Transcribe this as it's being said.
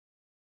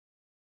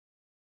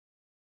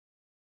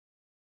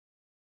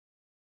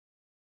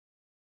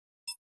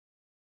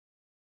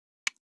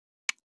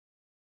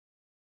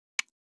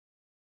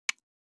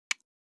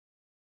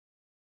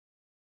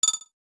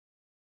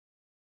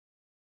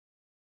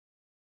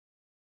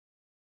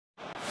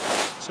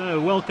So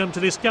welcome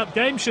to this cup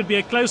game. Should be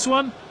a close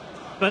one,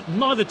 but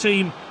neither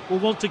team will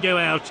want to go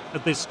out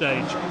at this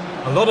stage.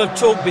 A lot of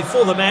talk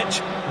before the match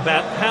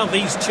about how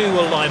these two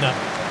will line up.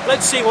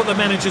 Let's see what the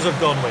managers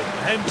have gone with.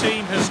 The home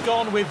team has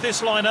gone with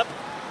this lineup.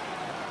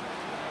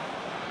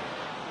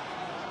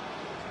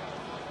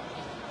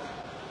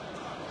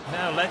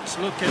 Now let's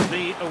look at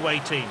the away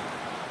team.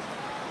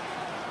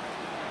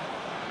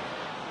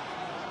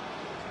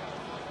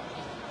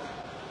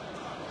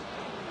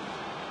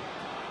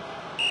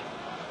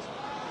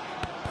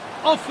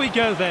 Off we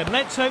go then.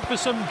 Let's hope for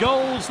some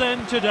goals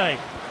then today.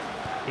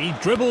 He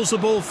dribbles the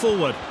ball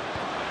forward.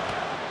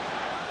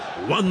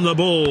 Won the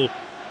ball.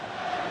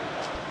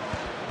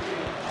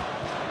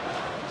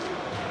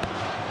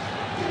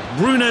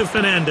 Bruno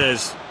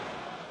Fernandes.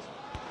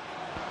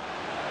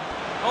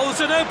 Oh,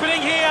 there's an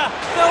opening here.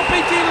 They'll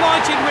be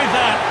delighted with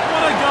that.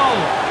 What a goal.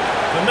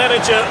 The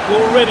manager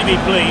will already be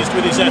pleased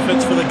with his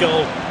efforts for the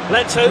goal.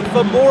 Let's hope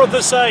for more of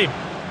the same.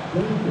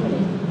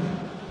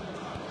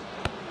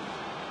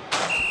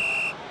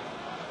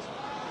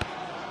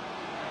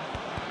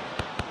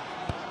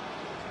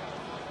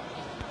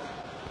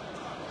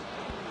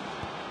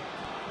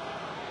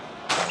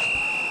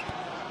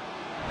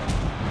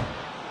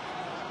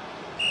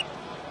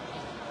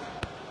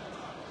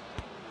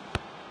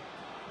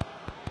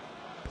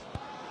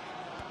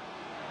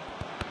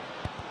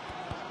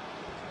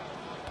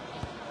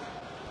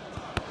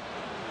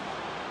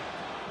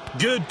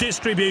 Good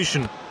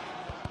distribution.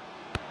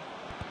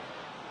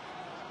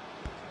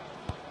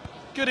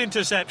 Good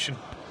interception.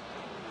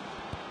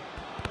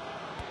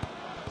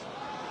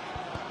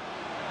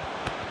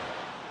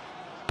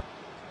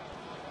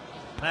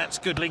 That's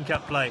good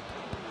link-up play.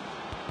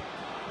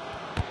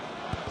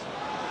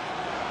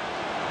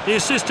 The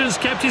assistant's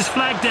kept his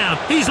flag down.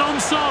 He's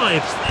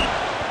onside.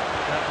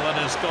 That one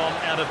has gone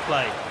out of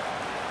play.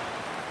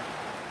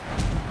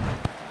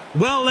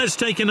 Well, let's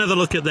take another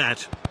look at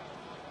that.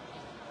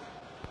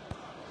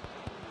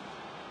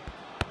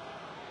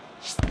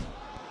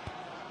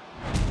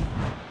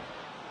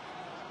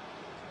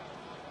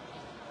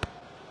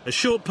 A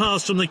short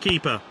pass from the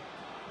keeper.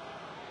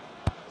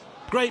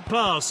 Great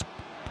pass.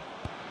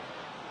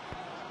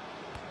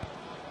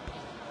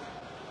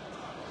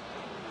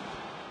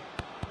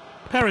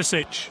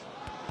 Perisic.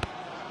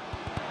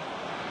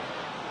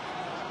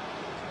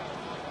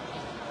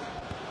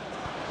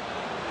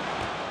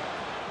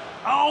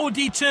 Oh,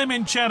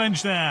 determined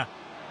challenge there.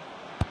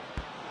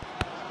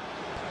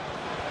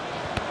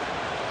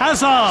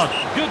 Hazard.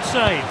 Good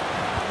save.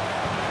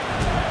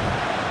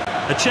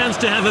 A chance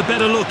to have a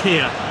better look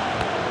here.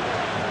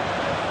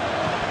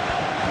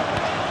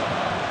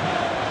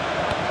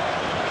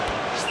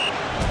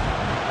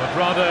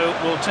 Brado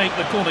will take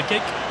the corner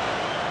kick.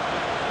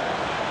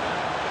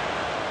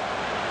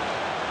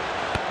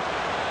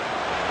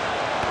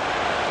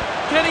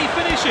 Can he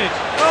finish it?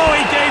 Oh,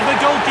 he gave the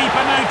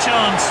goalkeeper no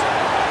chance.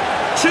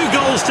 2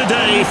 goals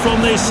today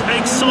from this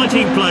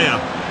exciting player.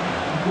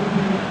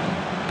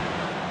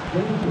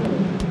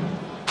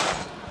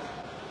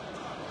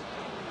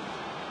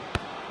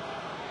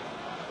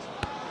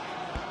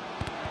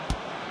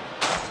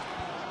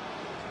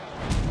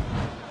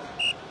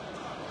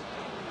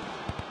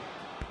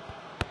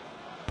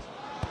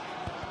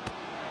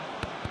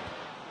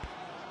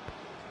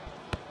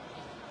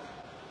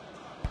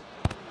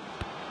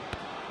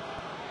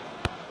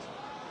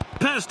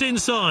 Passed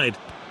inside.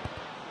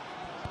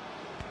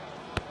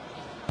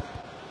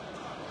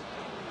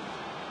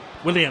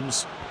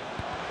 Williams.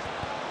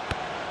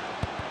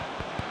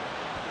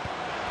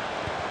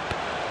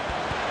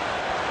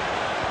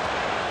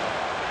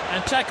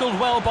 And tackled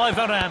well by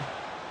Varane.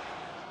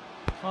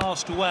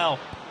 Passed well.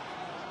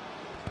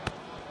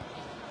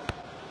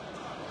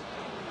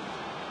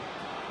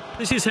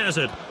 This is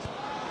Hazard.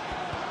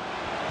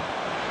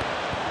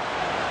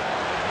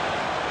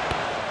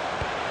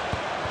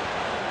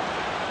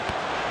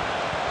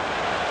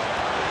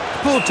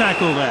 Poor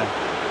tackle there.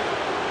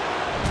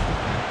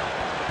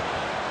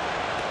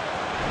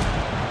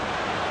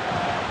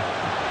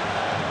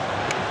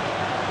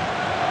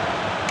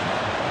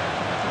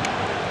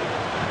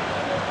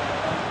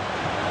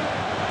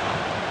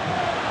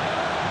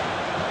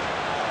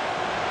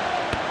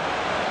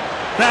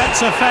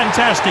 That's a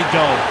fantastic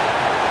goal.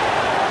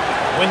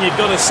 When you've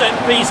got a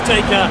set-piece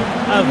taker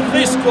of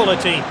this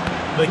quality,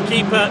 the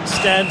keeper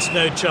stands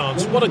no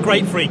chance. What a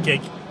great free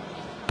kick.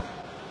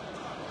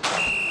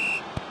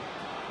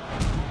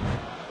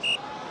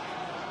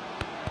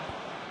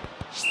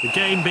 The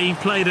game being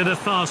played at a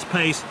fast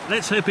pace.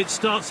 Let's hope it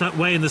starts that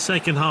way in the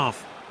second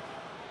half.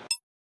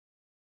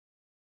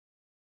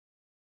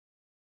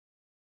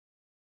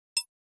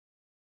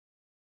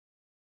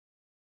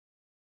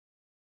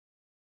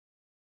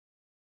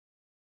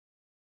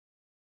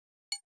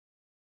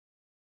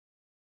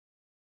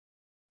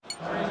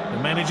 The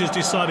manager's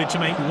decided to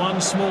make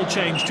one small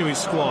change to his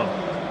squad.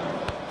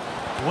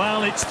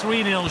 Well, it's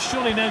 3-0.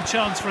 Surely no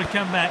chance for a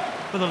comeback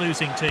for the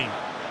losing team.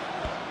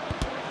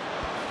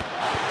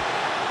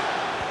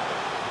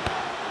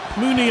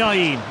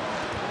 Muniain.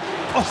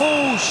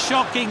 Oh,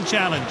 shocking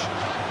challenge.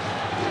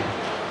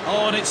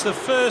 Oh, and it's the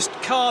first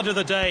card of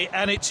the day,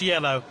 and it's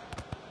yellow.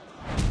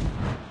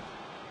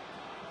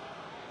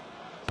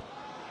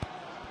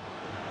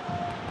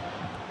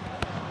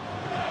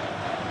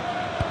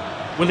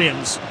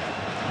 Williams.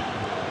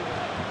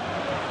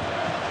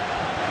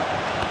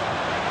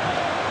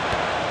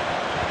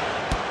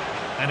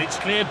 And it's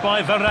cleared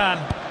by Varane.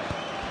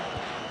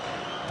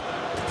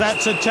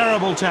 That's a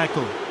terrible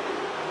tackle.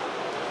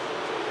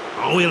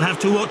 Oh, he'll have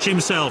to watch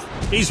himself.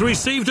 He's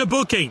received a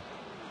booking.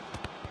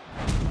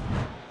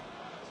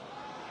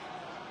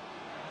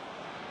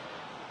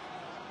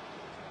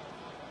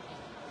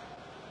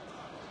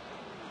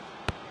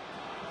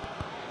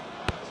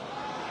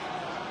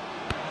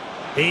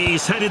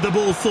 He's headed the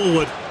ball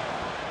forward.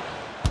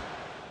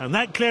 And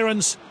that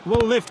clearance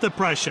will lift the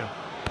pressure.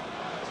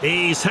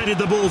 He's headed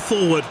the ball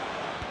forward.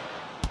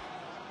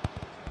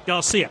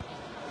 Garcia.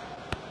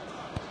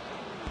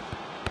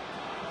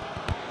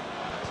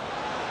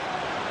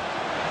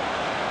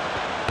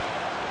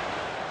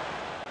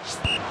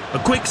 A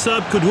quick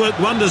sub could work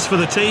wonders for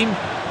the team.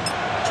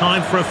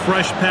 Time for a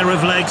fresh pair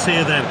of legs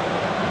here then.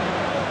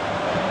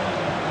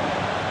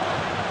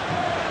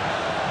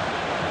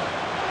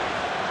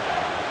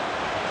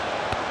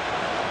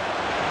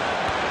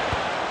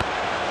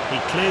 He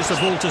clears the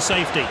ball to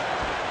safety.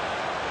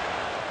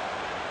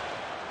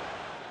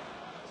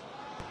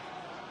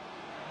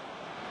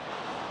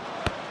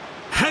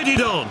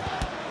 Headed on.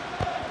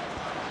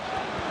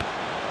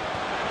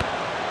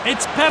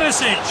 It's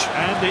Perisic,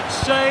 and it's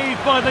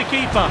saved by the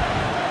keeper.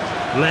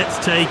 Let's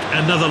take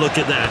another look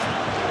at that.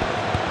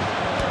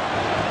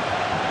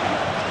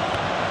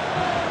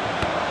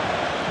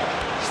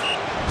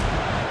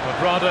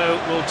 Quadrado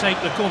will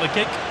take the corner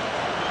kick.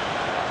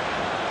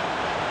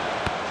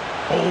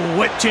 Oh,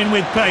 whipped in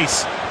with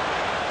pace.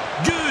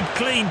 Good,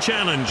 clean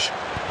challenge.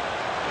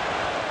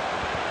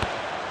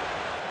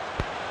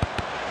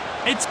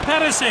 It's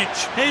Perisic.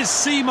 Here's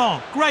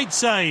Simon. Great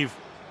save.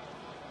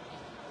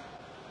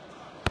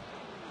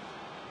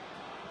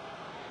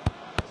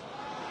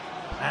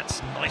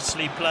 That's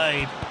nicely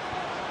played.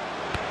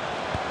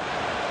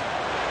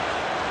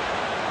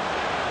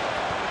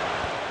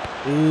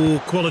 Ooh,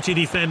 quality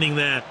defending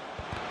there.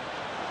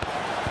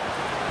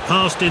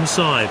 Passed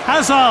inside.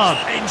 Hazard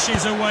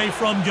inches away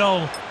from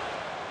goal.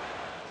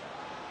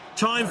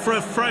 Time for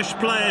a fresh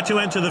player to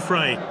enter the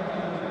fray.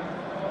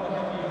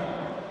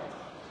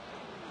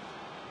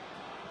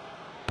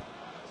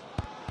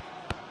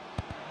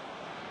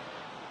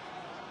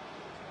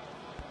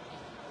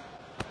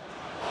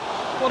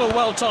 What a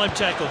well-timed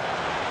tackle.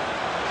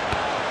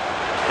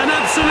 An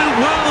absolute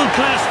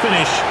world-class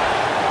finish.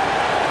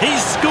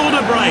 He's scored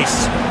a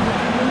brace.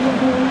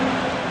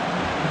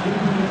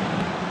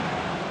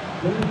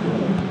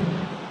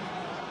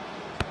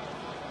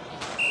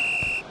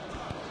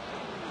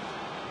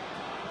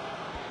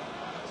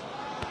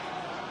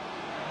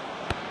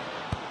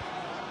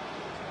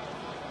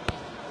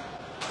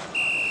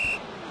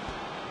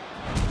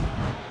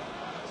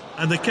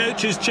 And the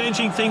coach is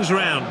changing things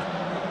round.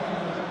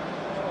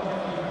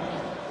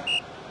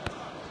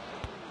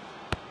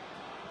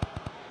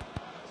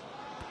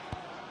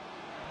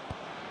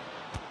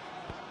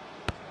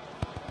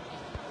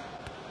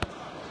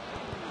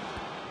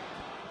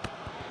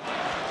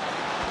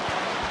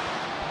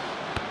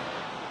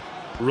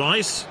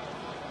 Rice.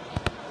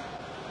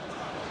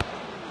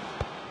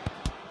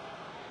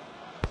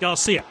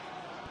 Garcia.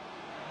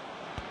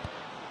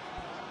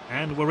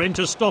 And we're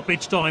into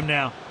stoppage time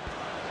now.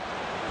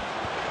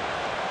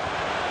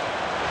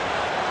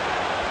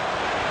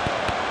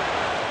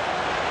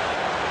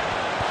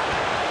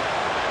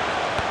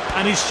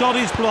 And his shot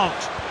is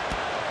blocked.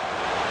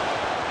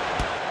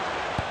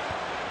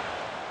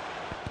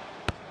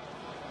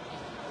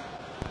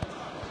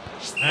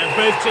 And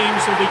both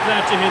teams will be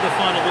glad to hear the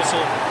final whistle.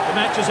 The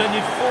match has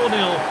ended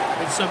 4-0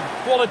 with some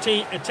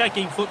quality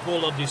attacking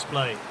football on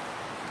display.